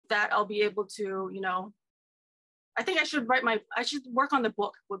that, I'll be able to, I think I should work on the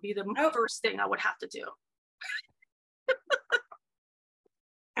book would be the first thing I would have to do.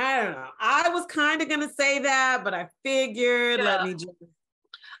 I don't know. I was kind of going to say that, but I figured, let me just.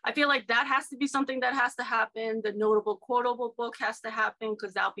 I feel like that has to be something that has to happen. The notable quotable book has to happen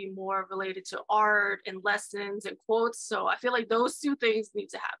because that'll be more related to art and lessons and quotes. So I feel like those two things need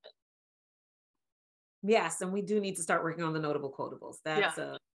to happen. Yes, and we do need to start working on the notable quotables.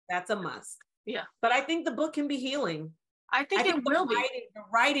 That's a must. Yeah. But I think the book can be healing. I think it will be. The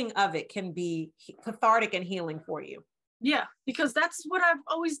writing of it can be cathartic and healing for you. Yeah, because that's what I've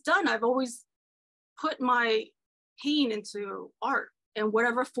always done. I've always put my pain into art in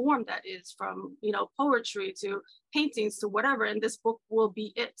whatever form that is, from, poetry to paintings to whatever. And this book will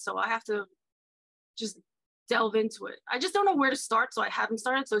be it. So I have to just delve into it. I just don't know where to start. So I haven't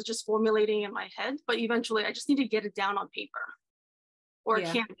started. So it's just formulating in my head. But eventually I just need to get it down on paper or a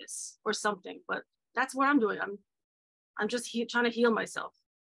canvas or something. But that's what I'm doing. I'm just trying to heal myself.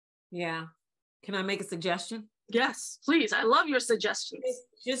 Yeah. Can I make a suggestion? Yes, please. I love your suggestions.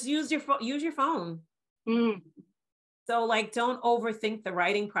 Just use your phone. Mm. So don't overthink the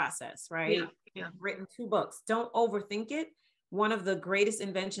writing process, right? Yeah. I've written 2 books. Don't overthink it. One of the greatest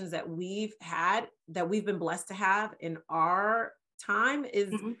inventions that we've been blessed to have in our time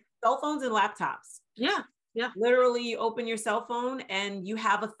is cell phones and laptops. Yeah. Literally, you open your cell phone and you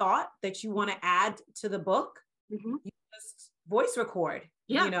have a thought that you want to add to the book. You just voice record,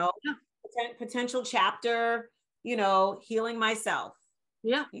 potential chapter, healing myself.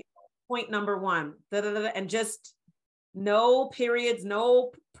 Yeah. Point number 1, and just no periods,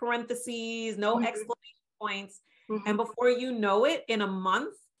 no parentheses, no exclamation points. And before you know it, in a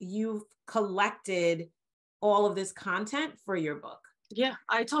month, you've collected all of this content for your book. Yeah,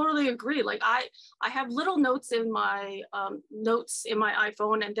 I totally agree. Like I have little notes in my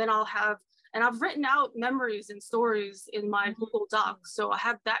iPhone, and then I've written out memories and stories in my Google Docs. So I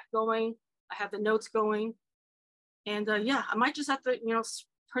have that going. I have the notes going. And I might just have to,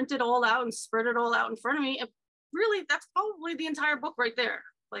 print it all out and spread it all out in front of me. And really, that's probably the entire book right there.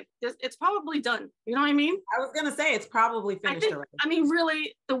 Like it's probably done. You know what I mean? I was going to say it's probably finished already. I mean,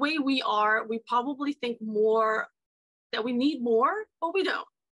 really, the way we probably think more that we need more, but we don't.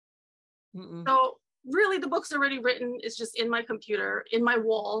 So really, the book's already written. It's just in my computer, in my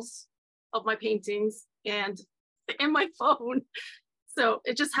walls of my paintings, and in my phone. So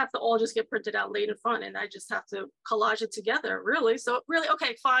it just has to all just get printed out, laid in front, and I just have to collage it together, really. So really,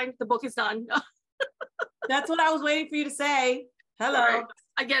 okay, fine, the book is done. That's what I was waiting for you to say. Hello. Right.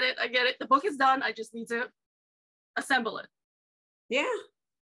 I get it. The book is done. I just need to assemble it. Yeah.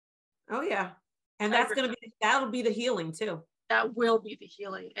 Oh yeah. And that'll be the healing too. That will be the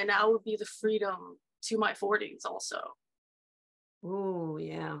healing. And that will be the freedom to my 40s also. Oh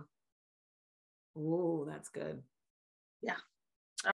yeah. Oh, that's good. Yeah.